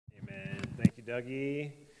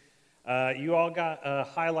Dougie. You all got a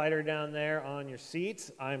highlighter down there on your seats.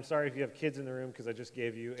 I'm sorry if you have kids in the room because I just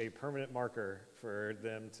gave you a permanent marker for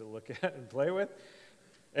them to look at and play with.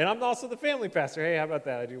 And I'm also the family pastor. Hey, how about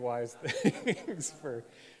that? I do wise things for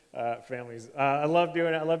families. I love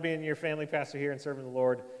doing it. I love being your family pastor here and serving the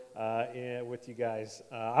Lord with you guys.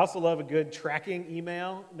 I also love a good tracking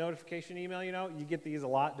notification email. You get these a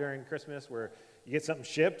lot during Christmas where you get something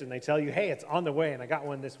shipped and they tell you, hey, it's on the way. And I got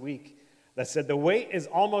one this week that said, the wait is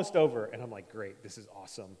almost over. And I'm like, great, this is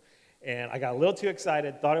awesome. And I got a little too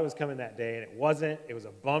excited, thought it was coming that day, and it wasn't. It was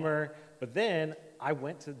a bummer. But then I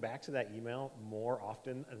went back to that email more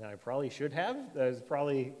often than I probably should have. That is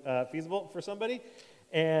probably feasible for somebody.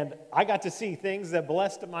 And I got to see things that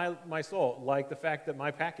blessed my soul, like the fact that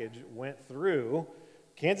my package went through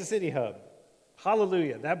Kansas City Hub.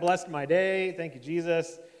 Hallelujah. That blessed my day. Thank you,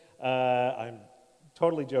 Jesus. I'm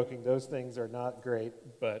totally joking. Those things are not great,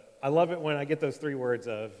 but I love it when I get those 3 words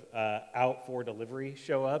of out for delivery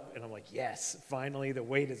show up, and I'm like, yes, finally, the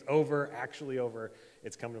wait is over, actually over.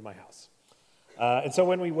 It's coming to my house. And so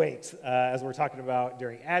when we wait, as we're talking about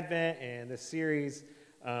during Advent and this series,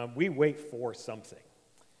 we wait for something.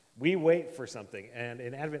 We wait for something, and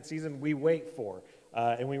in Advent season, we wait for,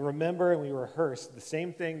 and we remember and we rehearse the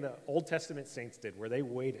same thing the Old Testament saints did, where they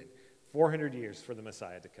waited 400 years for the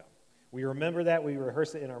Messiah to come. We remember that, we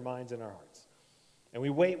rehearse it in our minds and our hearts. And we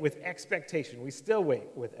wait with expectation. We still wait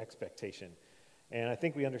with expectation. And I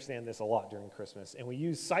think we understand this a lot during Christmas. And we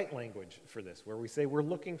use sight language for this, where we say we're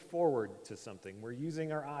looking forward to something. We're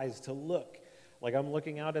using our eyes to look, like I'm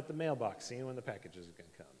looking out at the mailbox, seeing when the packages are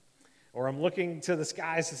going to come. Or I'm looking to the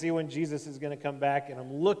skies to see when Jesus is going to come back, and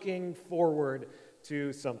I'm looking forward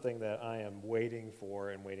to something that I am waiting for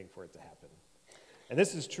and waiting for it to happen. And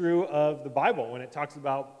this is true of the Bible when it talks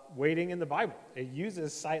about waiting in the Bible. It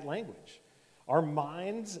uses sight language. Our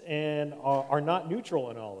minds are not neutral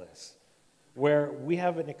in all this, where we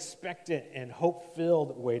have an expectant and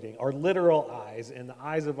hope-filled waiting. Our literal eyes and the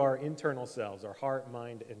eyes of our internal selves, our heart,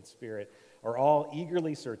 mind, and spirit, are all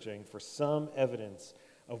eagerly searching for some evidence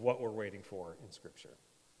of what we're waiting for in Scripture.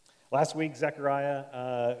 Last week,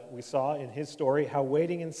 Zechariah, we saw in his story how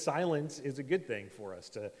waiting in silence is a good thing for us,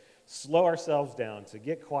 to slow ourselves down, to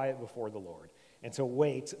get quiet before the Lord, and to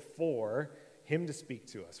wait for Him to speak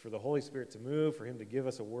to us, for the Holy Spirit to move, for Him to give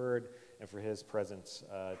us a word, and for His presence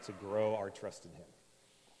to grow our trust in Him.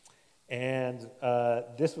 And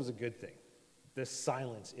this was a good thing. This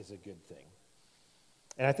silence is a good thing.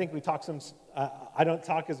 And I think we talk I don't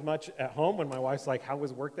talk as much at home when my wife's like, how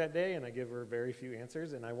was work that day? And I give her very few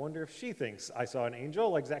answers, and I wonder if she thinks I saw an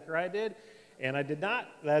angel like Zechariah did, and I did not.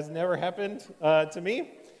 That has never happened to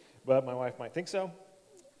me, but my wife might think so.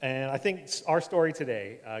 And I think our story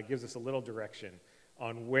today gives us a little direction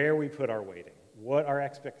on where we put our waiting, what our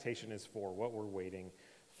expectation is for, what we're waiting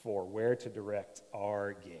for, where to direct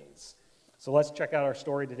our gaze. So let's check out our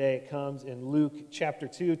story today. It comes in Luke chapter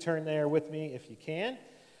 2. Turn there with me if you can,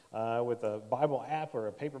 with a Bible app or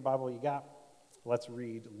a paper Bible you got. Let's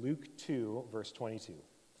read Luke 2, verse 22.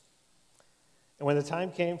 And when the time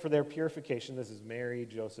came for their purification, this is Mary,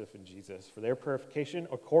 Joseph, and Jesus, for their purification,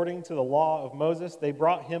 according to the law of Moses, they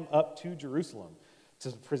brought him up to Jerusalem to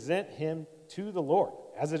present him to the Lord.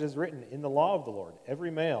 As it is written in the law of the Lord, every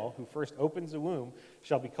male who first opens a womb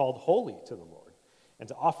shall be called holy to the Lord, and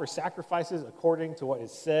to offer sacrifices according to what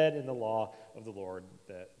is said in the law of the Lord,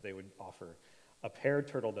 that they would offer a pair of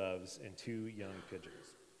turtle doves and 2 young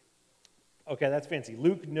pigeons. Okay, that's fancy.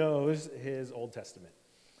 Luke knows his Old Testament.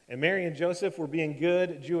 And Mary and Joseph were being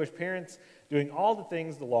good Jewish parents, doing all the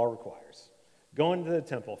things the law requires, going to the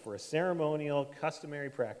temple for a ceremonial, customary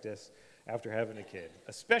practice after having a kid,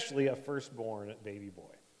 especially a firstborn baby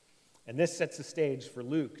boy. And this sets the stage for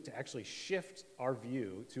Luke to actually shift our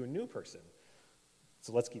view to a new person.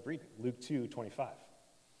 So let's keep reading. Luke 2:25.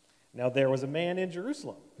 Now there was a man in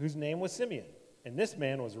Jerusalem whose name was Simeon, and this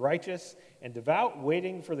man was righteous and devout,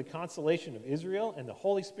 waiting for the consolation of Israel, and the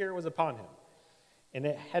Holy Spirit was upon him. And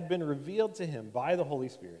it had been revealed to him by the Holy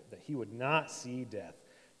Spirit that he would not see death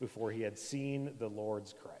before he had seen the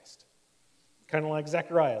Lord's Christ. Kind of like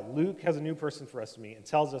Zechariah, Luke has a new person for us to meet and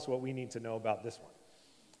tells us what we need to know about this one.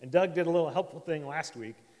 And Doug did a little helpful thing last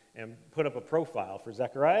week and put up a profile for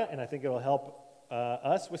Zechariah, and I think it will help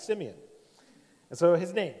us with Simeon. And so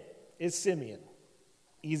his name is Simeon.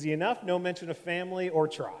 Easy enough, no mention of family or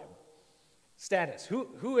tribe. Status,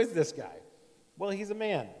 who is this guy? Well, he's a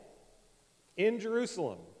man in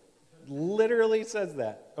Jerusalem. Literally says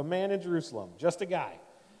that. A man in Jerusalem, just a guy.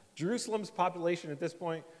 Jerusalem's population at this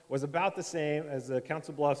point was about the same as the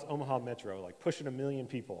Council Bluffs Omaha Metro, like pushing 1 million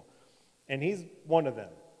people. And he's one of them.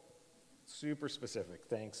 Super specific.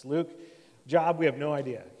 Thanks, Luke. Job, we have no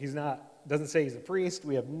idea. Doesn't say he's a priest.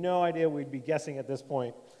 We have no idea. We'd be guessing at this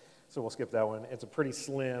point. So we'll skip that one. It's a pretty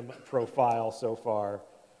slim profile so far.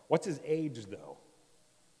 What's his age, though?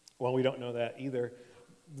 Well, we don't know that either.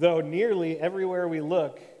 Though nearly everywhere we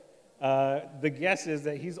look, the guess is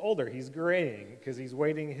that he's older. He's graying because he's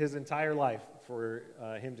waiting his entire life for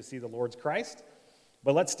him to see the Lord's Christ.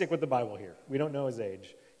 But let's stick with the Bible here. We don't know his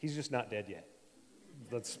age. He's just not dead yet.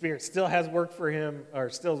 The Spirit still has work for him, or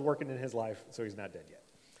still is working in his life, so he's not dead yet.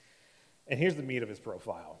 And here's the meat of his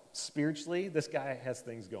profile. Spiritually, this guy has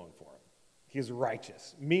things going for him. He is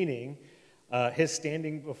righteous, meaning his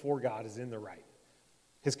standing before God is in the right.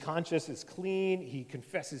 His conscience is clean, he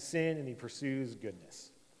confesses sin, and he pursues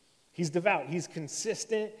goodness. He's devout, he's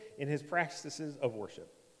consistent in his practices of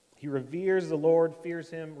worship. He reveres the Lord, fears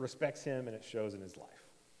him, respects him, and it shows in his life.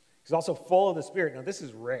 He's also full of the Spirit. Now, this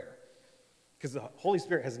is rare, because the Holy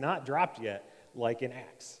Spirit has not dropped yet, like in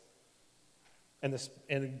Acts. And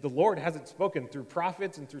the Lord hasn't spoken through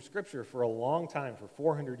prophets and through Scripture for a long time, for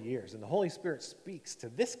 400 years. And the Holy Spirit speaks to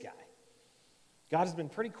this guy. God has been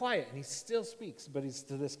pretty quiet, and he still speaks, but he's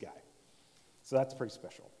to this guy. So that's pretty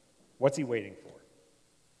special. What's he waiting for?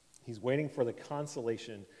 He's waiting for the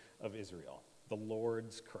consolation of Israel, the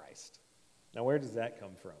Lord's Christ. Now, where does that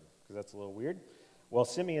come from? Because that's a little weird. Well,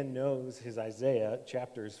 Simeon knows his Isaiah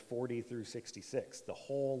chapters 40 through 66, the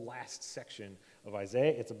whole last section of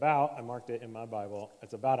Isaiah. I marked it in my Bible,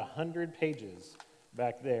 it's about 100 pages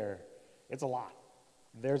back there. It's a lot.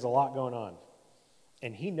 There's a lot going on.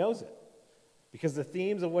 And he knows it because the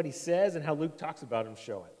themes of what he says and how Luke talks about him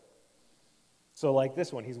show it. So like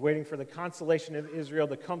this one, he's waiting for the consolation of Israel,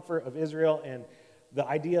 the comfort of Israel, and the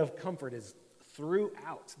idea of comfort is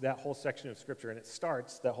throughout that whole section of Scripture, and it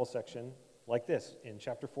starts that whole section like this in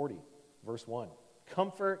chapter 40, verse 1.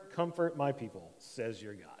 Comfort, comfort my people, says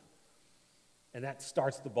your God. And that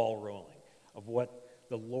starts the ball rolling of what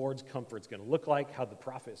the Lord's comfort is going to look like, how the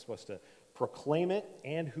prophet is supposed to proclaim it,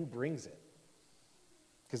 and who brings it.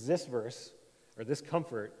 Because this verse, or this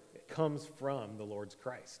comfort, it comes from the Lord's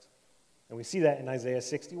Christ. And we see that in Isaiah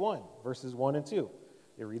 61, verses 1 and 2.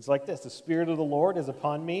 It reads like this: the Spirit of the Lord is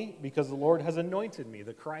upon me because the Lord has anointed me.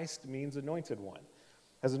 The Christ means anointed one.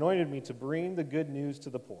 Has anointed me to bring the good news to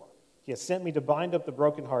the poor. He has sent me to bind up the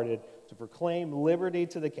brokenhearted, to proclaim liberty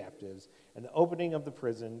to the captives, and the opening of the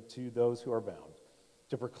prison to those who are bound,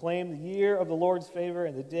 to proclaim the year of the Lord's favor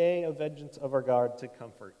and the day of vengeance of our God, to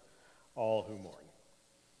comfort all who mourn.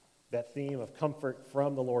 That theme of comfort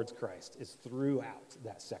from the Lord's Christ is throughout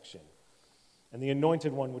that section. And the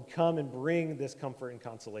anointed one would come and bring this comfort and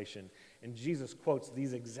consolation. And Jesus quotes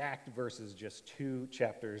these exact verses just 2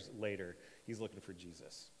 chapters later. He's looking for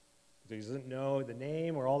Jesus. So he doesn't know the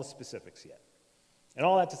name or all the specifics yet. And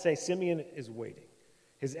all that to say, Simeon is waiting.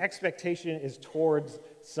 His expectation is towards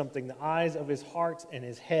something. The eyes of his heart and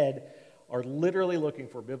his head are literally looking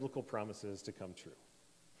for biblical promises to come true.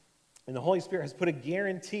 And the Holy Spirit has put a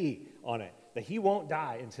guarantee on it that he won't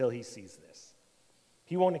die until he sees this.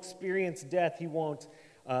 He won't experience death. He won't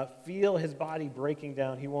feel his body breaking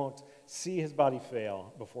down. He won't see his body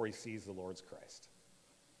fail before he sees the Lord's Christ,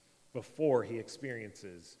 before he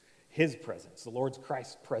experiences his presence, the Lord's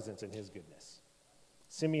Christ's presence and his goodness.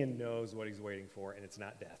 Simeon knows what he's waiting for, and it's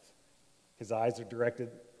not death. His eyes are directed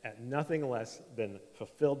at nothing less than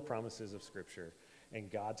fulfilled promises of Scripture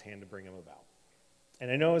and God's hand to bring them about.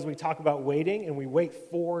 And I know as we talk about waiting and we wait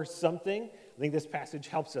for something, I think this passage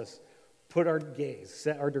helps us put our gaze,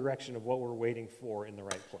 set our direction of what we're waiting for in the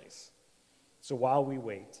right place. So while we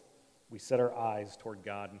wait, we set our eyes toward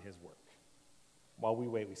God and his work. While we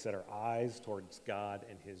wait, we set our eyes towards God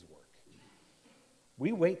and his work.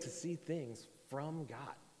 We wait to see things from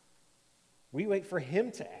God. We wait for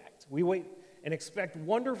him to act. We wait and expect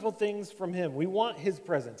wonderful things from him. We want his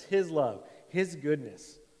presence, his love, his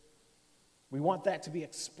goodness. We want that to be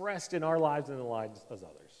expressed in our lives and in the lives of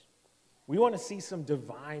others. We want to see some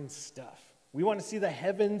divine stuff. We want to see the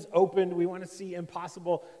heavens opened. We want to see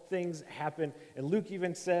impossible things happen. And Luke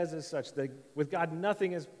even says as such that with God,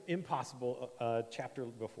 nothing is impossible, chapter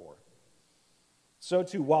before. So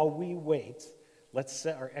too, while we wait, let's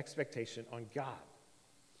set our expectation on God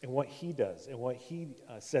and what he does and what he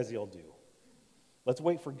says he'll do. Let's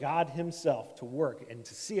wait for God himself to work and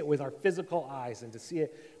to see it with our physical eyes and to see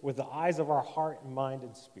it with the eyes of our heart and mind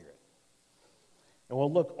and spirit. And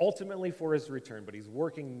we'll look ultimately for his return, but he's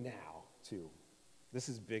working now too. This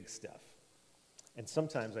is big stuff. And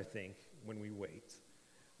sometimes I think when we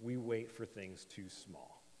wait for things too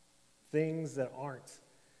small. Things that aren't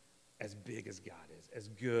as big as God is, as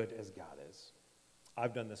good as God is.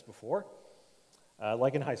 I've done this before.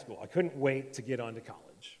 Like in high school, I couldn't wait to get on to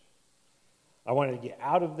college. I wanted to get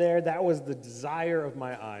out of there. That was the desire of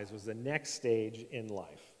my eyes, was the next stage in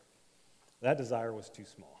life. That desire was too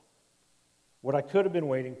small. What I could have been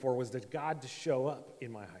waiting for was that God to show up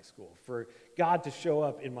in my high school, for God to show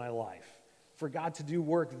up in my life, for God to do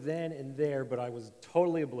work then and there, but I was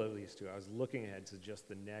totally oblivious to it. I was looking ahead to just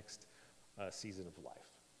the next season of life.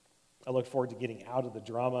 I look forward to getting out of the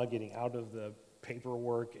drama, getting out of the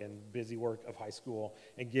paperwork and busy work of high school,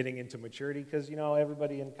 and getting into maturity, because,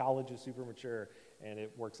 everybody in college is super mature, and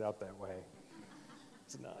it works out that way.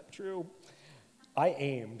 It's not true. I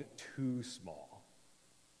aimed too small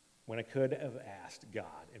when I could have asked God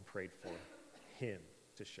and prayed for him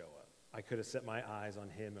to show up. I could have set my eyes on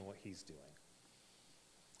him and what he's doing.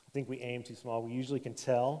 I think we aim too small. We usually can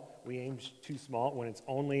tell we aim too small when it's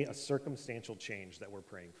only a circumstantial change that we're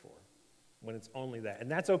praying for, when it's only that. And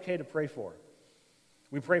that's okay to pray for.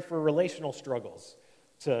 We pray for relational struggles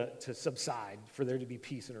to subside, for there to be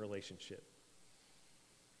peace in a relationship.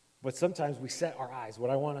 But sometimes we set our eyes.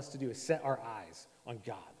 What I want us to do is set our eyes on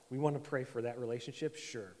God. We want to pray for that relationship?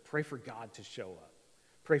 Sure. Pray for God to show up.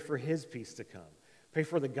 Pray for his peace to come. Pray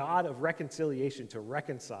for the God of reconciliation to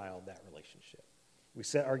reconcile that relationship. We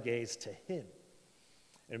set our gaze to him.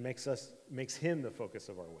 And it makes him the focus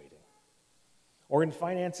of our waiting. Or in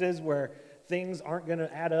finances where things aren't going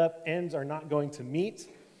to add up, ends are not going to meet,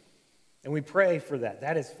 and we pray for that.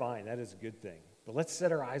 That is fine. That is a good thing. But let's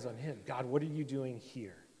set our eyes on him. God, what are you doing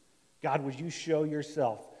here? God, would you show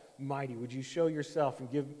yourself mighty? Would you show yourself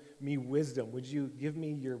and give me wisdom? Would you give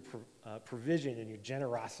me your provision and your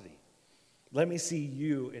generosity? Let me see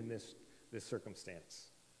you in this circumstance.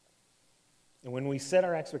 And when we set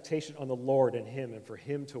our expectation on the Lord and him and for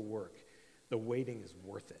him to work, the waiting is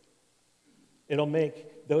worth it. It'll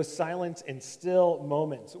make those silent and still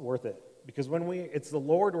moments worth it. Because it's the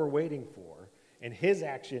Lord we're waiting for, and his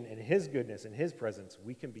action and his goodness and his presence,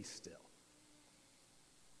 we can be still.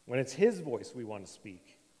 When it's his voice we want to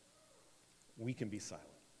speak, we can be silent.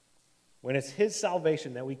 When it's his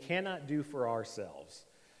salvation that we cannot do for ourselves,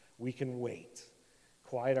 we can wait,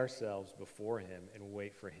 quiet ourselves before him, and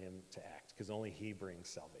wait for him to act, because only he brings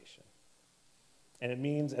salvation. And it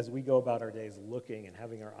means as we go about our days looking and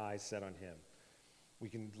having our eyes set on him, we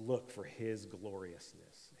can look for his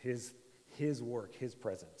gloriousness, his work, his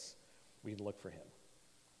presence. We can look for him.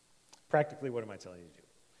 Practically, what am I telling you to do?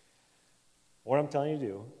 What I'm telling you to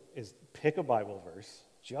do is pick a Bible verse,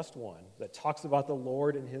 just one, that talks about the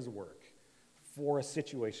Lord and his work for a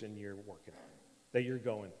situation you're working on, that you're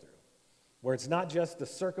going through, where it's not just the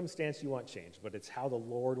circumstance you want changed, but it's how the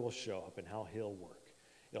Lord will show up and how he'll work.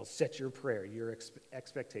 It'll set your prayer, your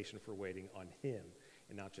expectation for waiting on him,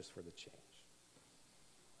 and not just for the change.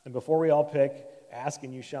 And before we all pick, ask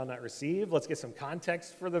and you shall not receive, let's get some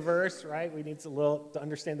context for the verse, right? We need to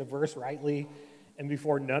understand the verse rightly. And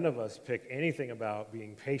before none of us pick anything about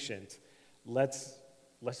being patient, let's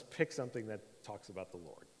pick something that talks about the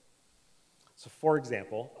Lord. So for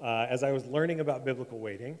example, as I was learning about biblical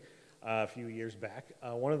waiting a few years back,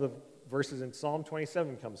 one of the verses in Psalm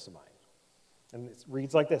 27 comes to mind. And it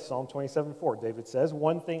reads like this, Psalm 27:4. David says,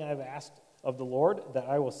 "One thing I've asked of the Lord, that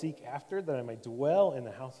I will seek after, that I may dwell in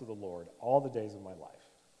the house of the Lord all the days of my life,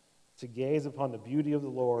 to gaze upon the beauty of the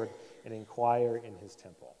Lord and inquire in his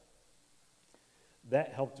temple."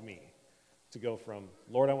 That helped me to go from,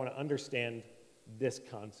 Lord, I want to understand this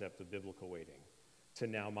concept of biblical waiting, to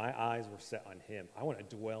now my eyes were set on him. I want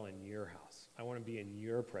to dwell in your house. I want to be in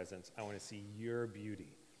your presence. I want to see your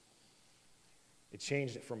beauty. It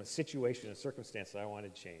changed it from a situation, a circumstance that I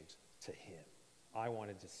wanted changed, to him. I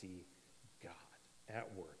wanted to see God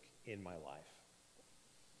at work in my life.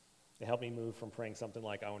 It helped me move from praying something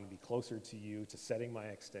like, I want to be closer to you, to setting my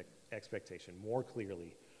expectation more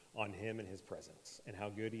clearly on him and his presence, and how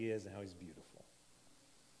good he is and how he's beautiful.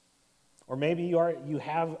 Or maybe you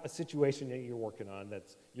have a situation that you're working on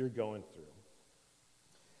that you're going through,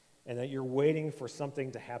 and that you're waiting for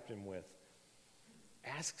something to happen with.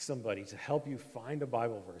 Ask somebody to help you find a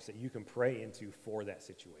Bible verse that you can pray into for that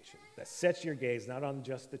situation, that sets your gaze not on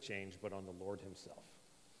just the change, but on the Lord himself.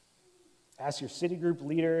 Ask your city group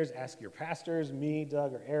leaders, ask your pastors, me,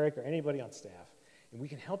 Doug, or Eric, or anybody on staff, and we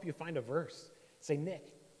can help you find a verse. Say,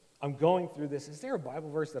 Nick, I'm going through this. Is there a Bible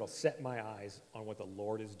verse that'll set my eyes on what the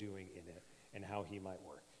Lord is doing in it and how he might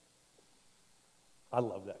work? I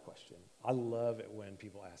love that question. I love it when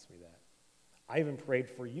people ask me that. I even prayed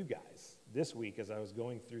for you guys this week as I was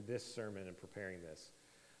going through this sermon and preparing this.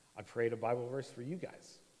 I prayed a Bible verse for you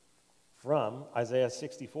guys from Isaiah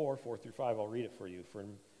 64, 4-5. I'll read it for you.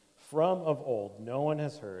 From of old, no one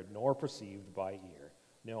has heard nor perceived by ear.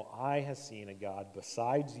 No eye has seen a God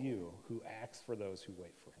besides you who acts for those who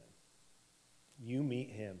wait for him. You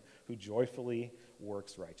meet him who joyfully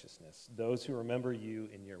works righteousness, those who remember you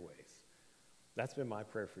in your ways. That's been my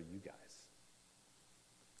prayer for you guys.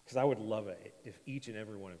 Because I would love it if each and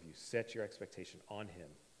every one of you set your expectation on him,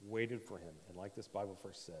 waited for him, and like this Bible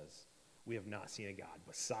verse says, we have not seen a God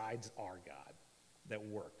besides our God that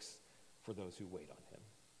works for those who wait on him.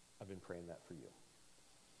 I've been praying that for you.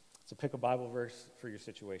 So pick a Bible verse for your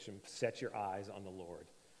situation, set your eyes on the Lord,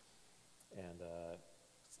 and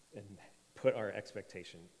put our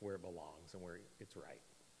expectation where it belongs and where it's right.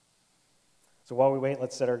 So while we wait,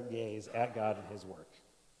 let's set our gaze at God and his work.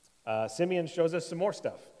 Simeon shows us some more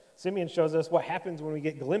stuff. Simeon shows us what happens when we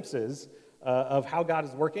get glimpses of how God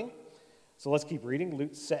is working. So let's keep reading.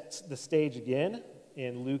 Luke sets the stage again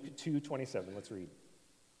in Luke 2:27. Let's read.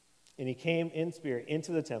 And he came in spirit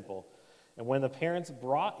into the temple, and when the parents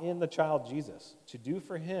brought in the child Jesus to do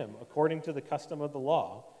for him according to the custom of the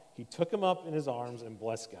law, he took him up in his arms and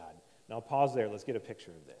blessed God. Now pause there. Let's get a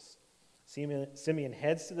picture of this. Simeon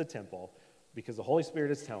heads to the temple because the Holy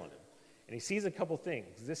Spirit is telling him. And he sees a couple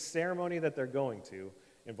things. This ceremony that they're going to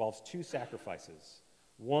involves two sacrifices.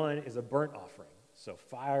 One is a burnt offering. So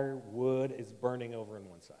fire, wood is burning over on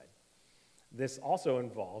one side. This also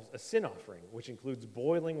involves a sin offering, which includes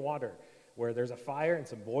boiling water, where there's a fire and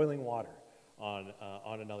some boiling water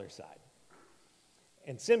on another side.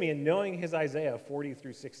 And Simeon, knowing his Isaiah 40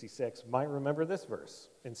 through 66, might remember this verse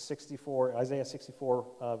in Isaiah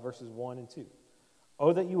 64, verses 1 and 2.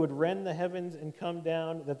 Oh, that you would rend the heavens and come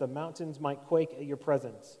down, that the mountains might quake at your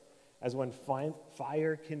presence, as when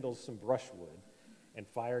fire kindles some brushwood and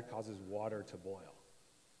fire causes water to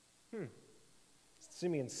boil.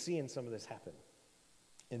 Simeon's seeing some of this happen.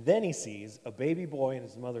 And then he sees a baby boy in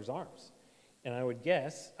his mother's arms. And I would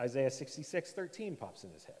guess Isaiah 66:13 pops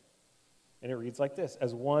in his head. And it reads like this: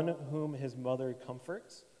 As one whom his mother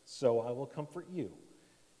comforts, so I will comfort you.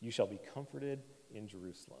 You shall be comforted in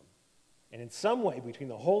Jerusalem. And in some way, between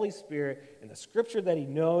the Holy Spirit and the scripture that he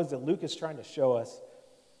knows that Luke is trying to show us,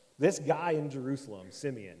 this guy in Jerusalem,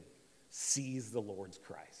 Simeon, sees the Lord's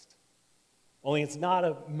Christ. Only it's not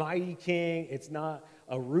a mighty king. It's not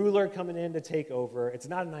a ruler coming in to take over. It's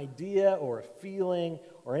not an idea or a feeling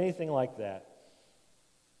or anything like that.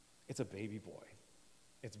 It's a baby boy.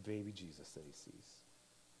 It's baby Jesus that he sees.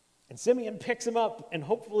 And Simeon picks him up, and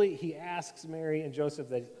hopefully he asks Mary and Joseph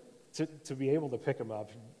to be able to pick him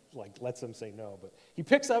up, like lets them say no. But he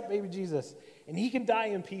picks up baby Jesus, and he can die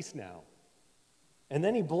in peace now. And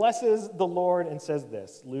then he blesses the Lord and says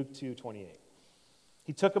this, Luke 2:28.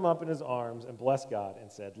 He took him up in his arms and blessed God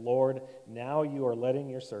and said, Lord, now you are letting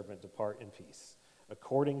your servant depart in peace,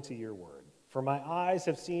 according to your word. For my eyes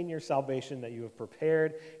have seen your salvation that you have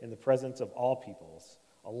prepared in the presence of all peoples,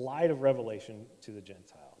 a light of revelation to the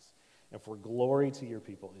Gentiles, and for glory to your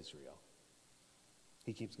people Israel.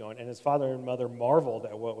 He keeps going. And his father and mother marveled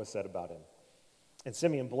at what was said about him. And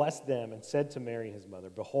Simeon blessed them and said to Mary his mother,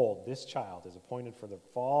 Behold, this child is appointed for the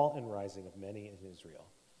fall and rising of many in Israel,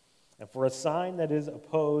 and for a sign that is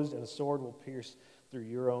opposed, and a sword will pierce through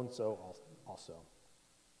your own soul also,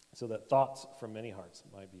 so that thoughts from many hearts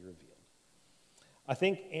might be revealed. I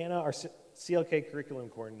think Anna, our CLK curriculum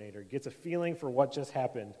coordinator, gets a feeling for what just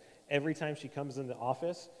happened every time she comes into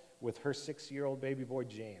office with her 6-year-old baby boy,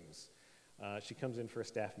 James. She comes in for a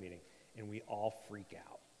staff meeting, and we all freak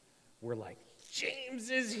out. We're like, James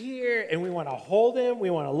is here, and we want to hold him, we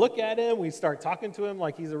want to look at him, we start talking to him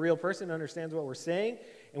like he's a real person, understands what we're saying,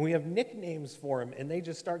 and we have nicknames for him, and they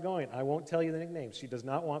just start going. I won't tell you the nicknames. She does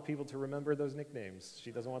not want people to remember those nicknames. She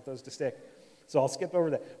doesn't want those to stick. So I'll skip over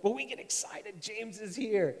that. But we get excited. James is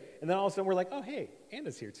here. And then all of a sudden we're like, oh, hey,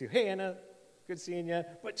 Anna's here too. Hey, Anna, good seeing you.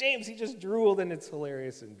 But James, he just drooled, and it's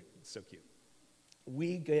hilarious and so cute.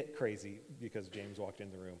 We get crazy because James walked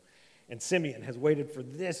in the room. And Simeon has waited for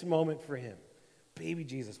this moment for him. Baby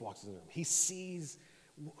Jesus walks in the room. He sees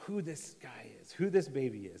who this guy is, who this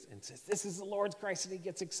baby is, and says, this is the Lord's Christ, and he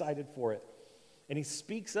gets excited for it. And he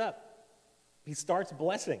speaks up. He starts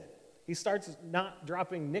blessing. He starts not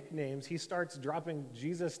dropping nicknames. He starts dropping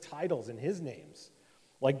Jesus titles and his names,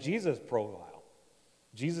 like Jesus' profile.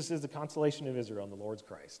 Jesus is the consolation of Israel and the Lord's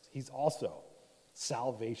Christ. He's also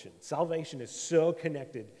salvation. Salvation is so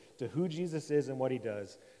connected to who Jesus is and what he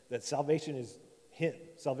does that salvation is him.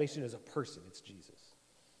 Salvation is a person. It's Jesus.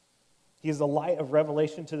 He is the light of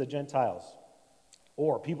revelation to the Gentiles,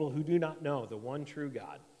 or people who do not know the one true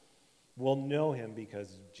God will know him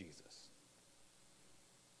because of Jesus.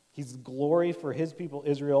 He's glory for his people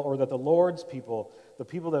Israel, or that the Lord's people, the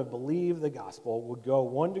people that believe the gospel, would go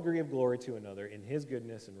one degree of glory to another in his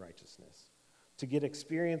goodness and righteousness, to get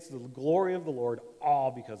experience the glory of the Lord,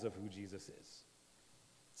 all because of who Jesus is.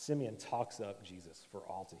 Simeon talks up Jesus for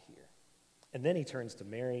all to hear. And then he turns to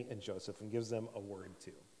Mary and Joseph and gives them a word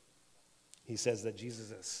too. He says that Jesus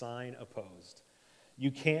is a sign opposed.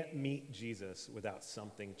 You can't meet Jesus without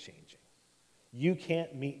something changing. You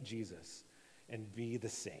can't meet Jesus and be the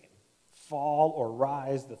same. Fall or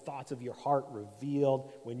rise, the thoughts of your heart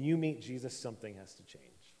revealed. When you meet Jesus, something has to change.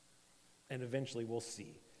 And eventually we'll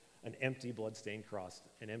see an empty bloodstained cross,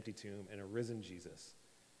 an empty tomb, and a risen Jesus.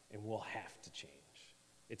 And we'll have to change.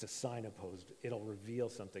 It's a sign opposed. It'll reveal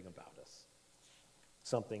something about us.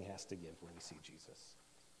 Something has to give when we see Jesus.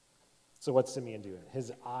 So what's Simeon doing?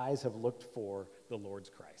 His eyes have looked for the Lord's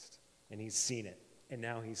Christ, and he's seen it, and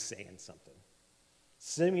now he's saying something.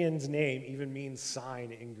 Simeon's name even means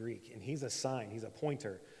sign in Greek, and he's a sign, he's a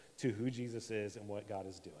pointer to who Jesus is and what God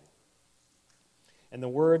is doing. And the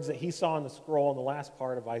words that he saw in the scroll in the last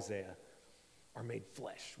part of Isaiah are made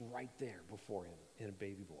flesh right there before him in a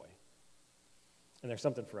baby boy. And there's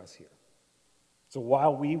something for us here. So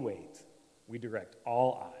while we wait, we direct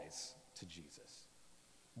all eyes to Jesus.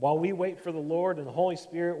 While we wait for the Lord and the Holy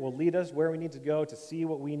Spirit will lead us where we need to go to see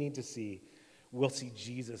what we need to see, we'll see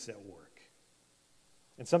Jesus at work.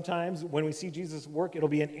 And sometimes when we see Jesus work, it'll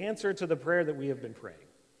be an answer to the prayer that we have been praying.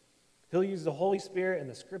 He'll use the Holy Spirit and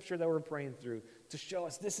the scripture that we're praying through to show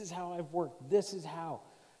us this is how I've worked. This is how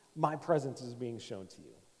my presence is being shown to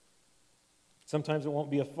you. Sometimes it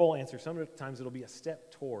won't be a full answer. Sometimes it'll be a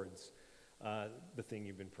step towards the thing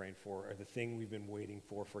you've been praying for or the thing we've been waiting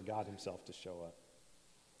for God himself to show up.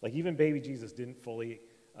 Like even baby Jesus didn't fully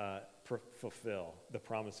fulfill the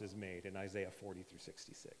promises made in Isaiah 40 through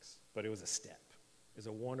 66. But it was a step. It was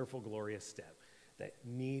a wonderful, glorious step that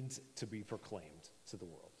needs to be proclaimed to the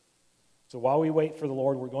world. So while we wait for the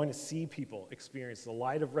Lord, we're going to see people experience the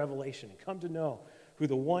light of revelation and come to know who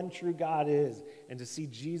the one true God is and to see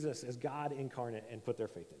Jesus as God incarnate and put their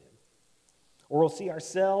faith in him. Or we'll see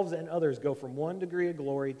ourselves and others go from one degree of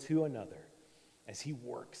glory to another as he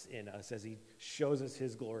works in us, as he shows us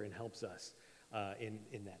his glory and helps us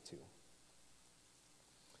in that too.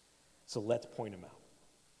 So let's point him out.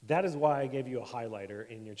 That is why I gave you a highlighter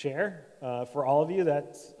in your chair. For all of you,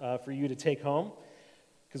 that's for you to take home.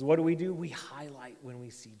 Because what do? We highlight when we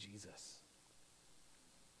see Jesus.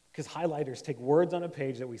 Because highlighters take words on a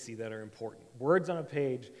page that we see that are important. Words on a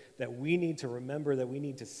page that we need to remember, that we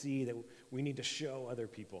need to see, that we need to show other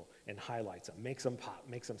people, and highlights them, makes them pop,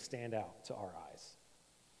 makes them stand out to our eyes.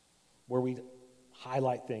 Where we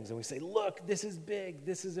highlight things and we say, look, this is big,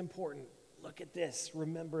 this is important. Look at this,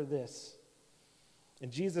 remember this.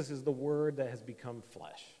 And Jesus is the Word that has become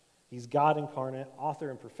flesh. He's God incarnate, author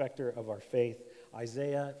and perfecter of our faith.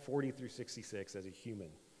 Isaiah 40 through 66 as a human.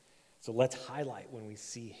 So let's highlight when we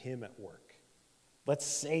see him at work. Let's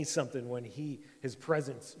say something when his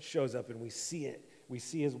presence shows up and we see it. We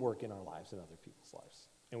see his work in our lives and other people's lives.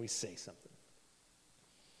 And we say something.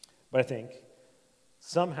 But I think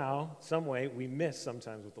somehow, some way, we miss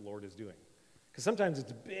sometimes what the Lord is doing. Because sometimes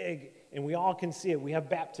it's big and we all can see it. We have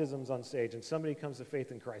baptisms on stage and somebody comes to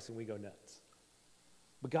faith in Christ and we go nuts.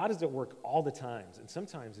 But God is at work all the times, and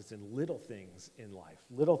sometimes it's in little things in life,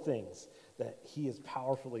 little things that he is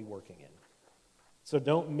powerfully working in. So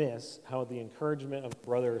don't miss how the encouragement of a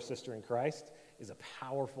brother or sister in Christ is a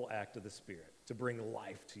powerful act of the Spirit to bring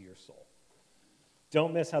life to your soul.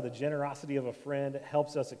 Don't miss how the generosity of a friend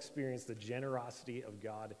helps us experience the generosity of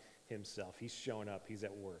God himself. He's showing up. He's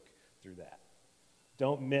at work through that.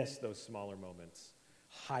 Don't miss those smaller moments.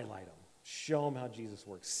 Highlight them. Show them how Jesus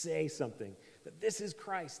works. Say something that this is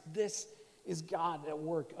Christ. This is God at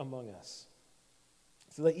work among us.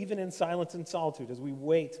 So that even in silence and solitude, as we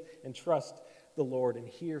wait and trust the Lord and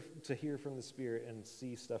hear from the Spirit and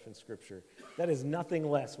see stuff in Scripture, that is nothing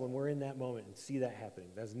less when we're in that moment and see that happening.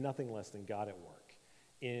 That is nothing less than God at work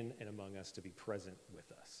in and among us to be present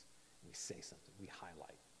with us. We say something. We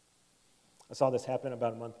highlight. I saw this happen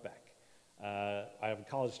about a month back. I have a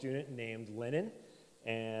college student named Lennon.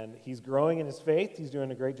 And he's growing in his faith. He's doing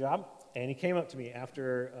a great job. And he came up to me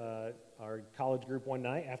after our college group one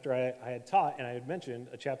night, after I had taught, and I had mentioned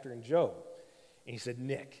a chapter in Job. And he said,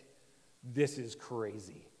 Nick, this is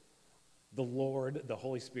crazy. The Lord, the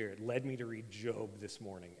Holy Spirit, led me to read Job this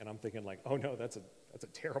morning. And I'm thinking like, oh no, that's a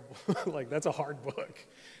terrible, that's a hard book.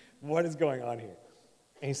 What is going on here?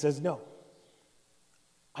 And he says, no.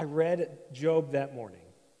 I read Job that morning.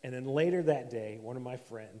 And then later that day, one of my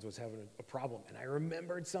friends was having a problem, and I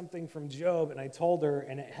remembered something from Job, and I told her,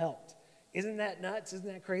 and it helped. Isn't that nuts? Isn't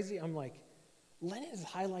that crazy? I'm like, Lennon is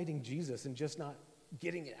highlighting Jesus and just not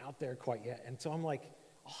getting it out there quite yet. And so I'm like,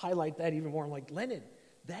 I'll highlight that even more. I'm like, Lennon,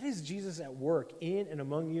 that is Jesus at work in and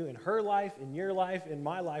among you, in her life, in your life, in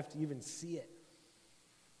my life, to even see it.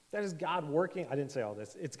 That is God working. I didn't say all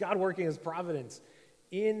this. It's God working his providence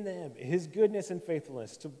in them, his goodness and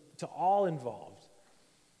faithfulness to all involved.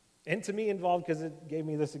 And to me involved because it gave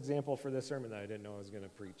me this example for this sermon that I didn't know I was going to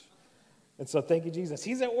preach. And so thank you, Jesus.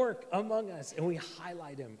 He's at work among us, and we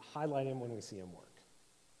highlight him when we see him work.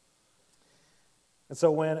 And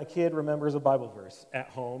so when a kid remembers a Bible verse at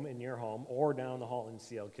home, in your home, or down the hall in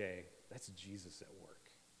CLK, that's Jesus at work.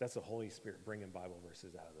 That's the Holy Spirit bringing Bible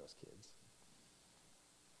verses out of those kids.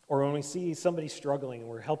 Or when we see somebody struggling and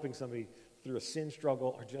we're helping somebody through a sin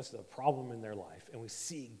struggle or just a problem in their life, and we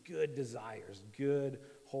see good desires, good,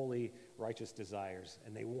 holy, righteous desires,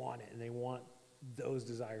 and they want it, and they want those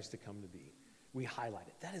desires to come to be. We highlight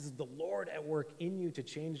it. That is the Lord at work in you to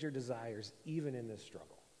change your desires, even in this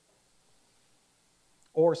struggle.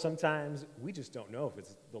 Or sometimes we just don't know if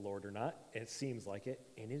it's the Lord or not, and it seems like it,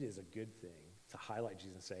 and it is a good thing to highlight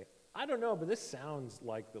Jesus and say, I don't know, but this sounds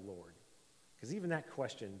like the Lord. Because even that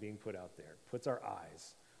question being put out there puts our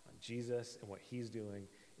eyes on Jesus and what he's doing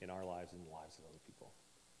in our lives and the lives of other people.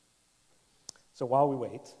 So while we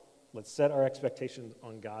wait, let's set our expectations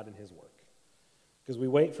on God and his work. Because we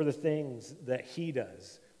wait for the things that he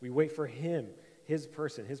does. We wait for him, his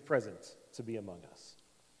person, his presence to be among us.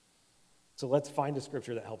 So let's find a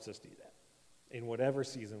scripture that helps us do that. In whatever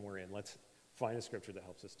season we're in, let's find a scripture that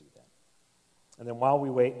helps us do that. And then while we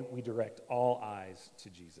wait, we direct all eyes to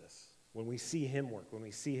Jesus. When we see him work, when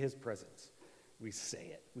we see his presence, we say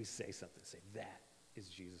it. We say something. Say, that is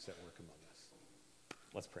Jesus at work among us.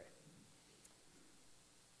 Let's pray.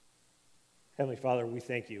 Heavenly Father, we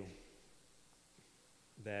thank you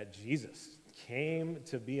that Jesus came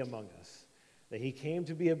to be among us, that he came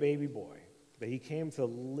to be a baby boy, that he came to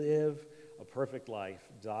live a perfect life,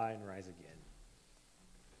 die and rise again.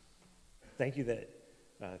 Thank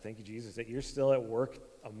you, Jesus, that you're still at work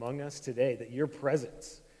among us today, that your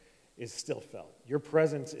presence is still felt. Your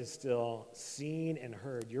presence is still seen and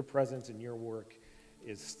heard. Your presence and your work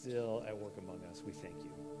is still at work among us. We thank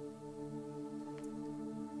you.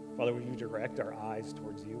 Father, would you direct our eyes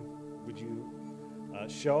towards you? Would you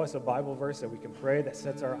show us a Bible verse that we can pray that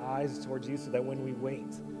sets our eyes towards you so that when we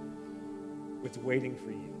wait, it's waiting for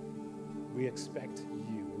you. We expect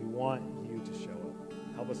you. We want you to show up.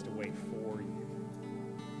 Help us to wait for you.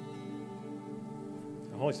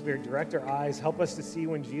 The Holy Spirit, direct our eyes. Help us to see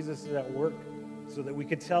when Jesus is at work so that we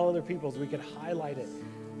could tell other people, so we could highlight it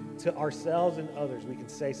to ourselves and others. We can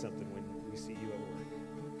say something when we see you at work.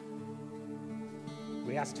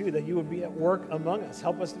 We ask, too, that you would be at work among us.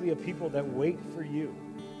 Help us to be a people that wait for you.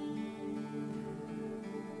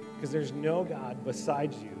 Because there's no God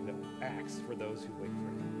besides you that acts for those who wait for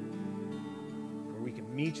him. Where we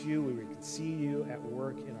can meet you, where we can see you at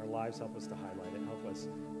work in our lives, help us to highlight it. Help us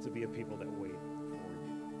to be a people that wait for you.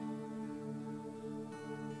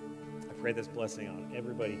 I pray this blessing on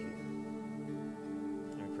everybody here.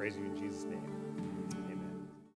 And I praise you in Jesus' name.